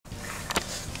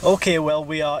Okay, well,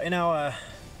 we are in our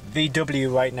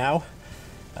VW right now,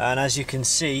 and as you can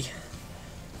see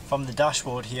from the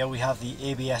dashboard here, we have the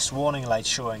ABS warning light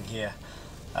showing here.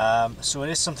 So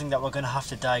it is something that we're going to have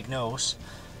to diagnose.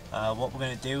 What we're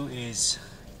going to do is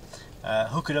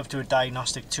hook it up to a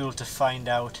diagnostic tool to find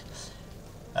out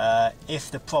if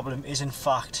the problem is in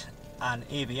fact an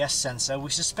ABS sensor.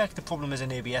 We suspect the problem is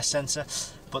an ABS sensor,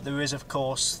 but there is of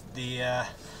course the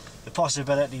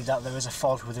possibility that there is a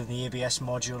fault within the ABS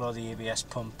module or the ABS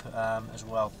pump as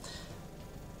well.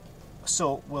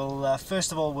 So we'll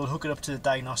first of all we'll hook it up to the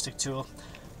diagnostic tool,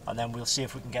 and then we'll see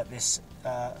if we can get this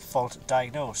fault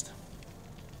diagnosed.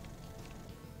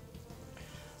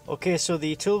 Okay, so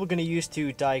the tool we're going to use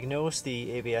to diagnose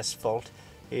the ABS fault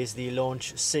is the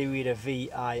Launch C-Reader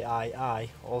VIII,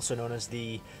 also known as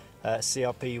the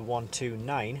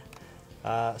CRP129.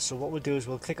 So what we'll do is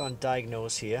we'll click on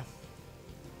Diagnose here,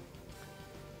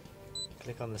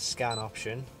 click on the scan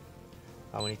option,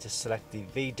 and we need to select the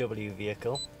VW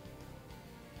vehicle,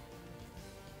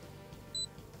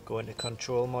 go into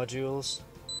control modules,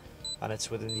 and it's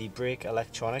within the brake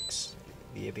electronics,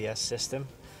 the ABS system.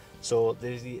 So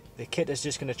the kit is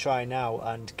just going to try now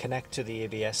and connect to the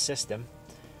ABS system,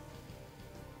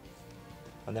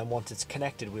 and then once it's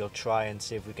connected we'll try and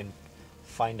see if we can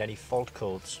find any fault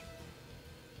codes.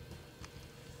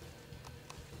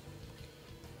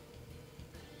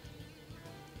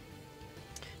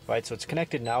 Right, so it's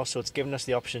connected now, so it's given us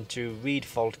the option to read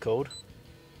fault code.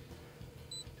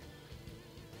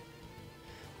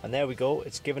 And there we go,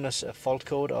 it's given us a fault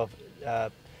code of,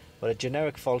 a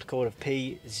generic fault code of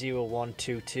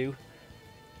P0122,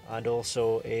 and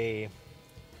also a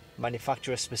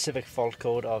manufacturer specific fault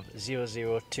code of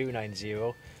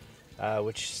 00290,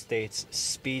 which states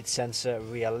speed sensor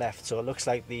rear left. So it looks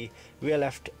like the rear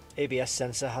left ABS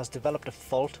sensor has developed a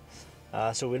fault,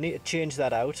 so we'll need to change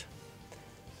that out.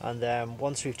 And then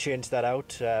once we've changed that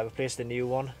out, replace the new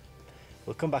one,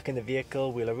 we'll come back in the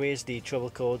vehicle, we'll erase the trouble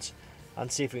codes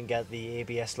and see if we can get the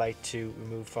ABS light to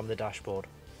remove from the dashboard.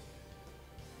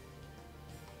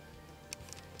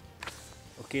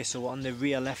 Okay, so on the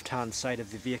rear left hand side of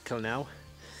the vehicle now,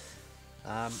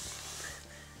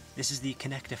 this is the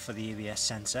connector for the ABS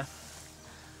sensor,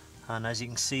 and as you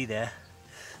can see there,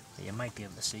 you might be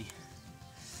able to see,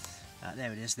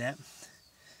 there it is there.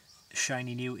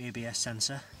 Shiny new ABS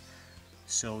sensor.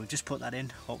 So we've just put that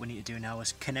in. What we need to do now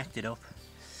is connect it up,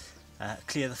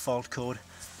 clear the fault code,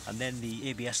 and then the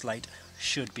ABS light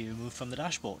should be removed from the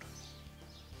dashboard.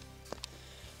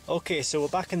 Okay, so we're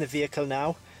back in the vehicle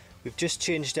now. We've just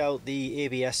changed out the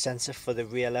ABS sensor for the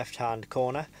rear left hand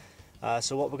corner.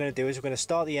 So what we're going to do is we're going to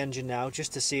start the engine now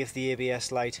just to see if the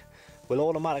ABS light will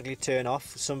automatically turn off.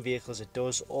 For some vehicles it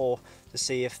does, or to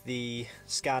see if the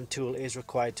scan tool is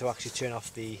required to actually turn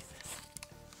off the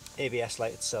ABS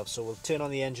light itself. So we'll turn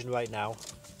on the engine right now.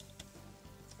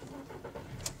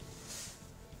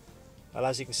 Well,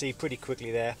 as you can see pretty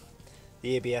quickly there,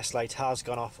 the ABS light has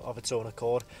gone off of its own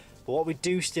accord. But what we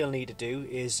do still need to do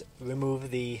is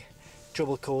remove the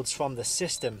trouble codes from the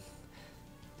system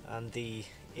and the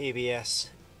ABS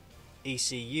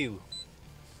ECU.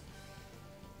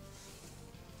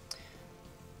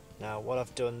 Now what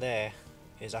I've done there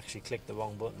is actually click the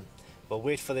wrong button. We'll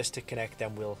wait for this to connect,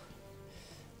 then we'll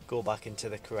go back into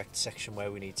the correct section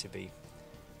where we need to be.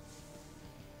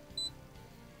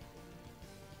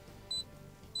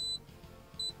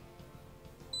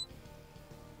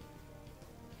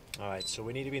 Alright, so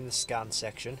we need to be in the scan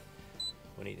section.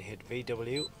 We need to hit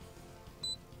VW.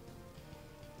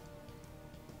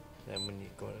 Then we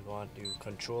need to go on to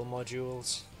control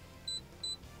modules,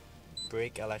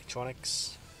 brake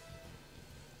electronics,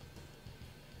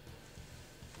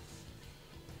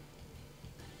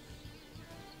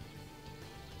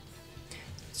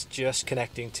 it's just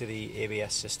connecting to the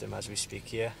ABS system as we speak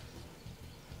here.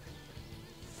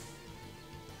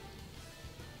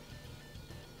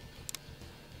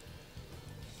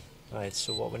 Right,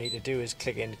 so what we need to do is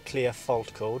click in clear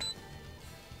fault code.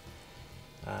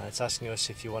 It's asking us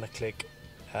if you want to click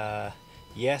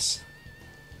yes,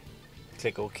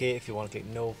 click OK. If you want to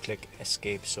click no, click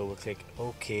escape. So we'll click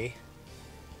OK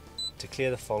to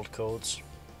clear the fault codes,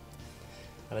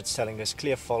 and it's telling us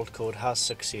clear fault code has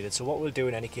succeeded. So what we'll do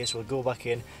in any case, we'll go back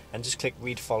in and just click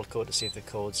read fault code to see if the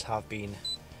codes have been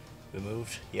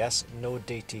removed. Yes, no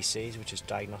DTCs, which is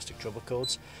diagnostic trouble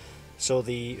codes. So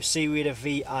the C-Reader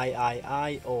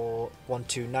VIII, or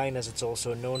 129 as it's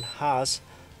also known, has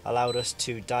allowed us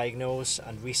to diagnose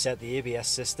and reset the ABS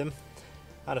system.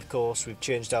 And of course we've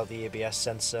changed out the ABS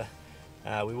sensor.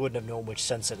 We wouldn't have known which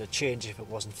sensor to change if it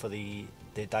wasn't for the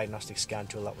diagnostic scan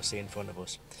tool that we see in front of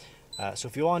us. So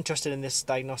if you are interested in this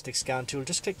diagnostic scan tool,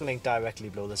 just click the link directly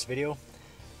below this video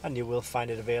and you will find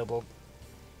it available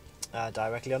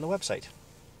directly on the website.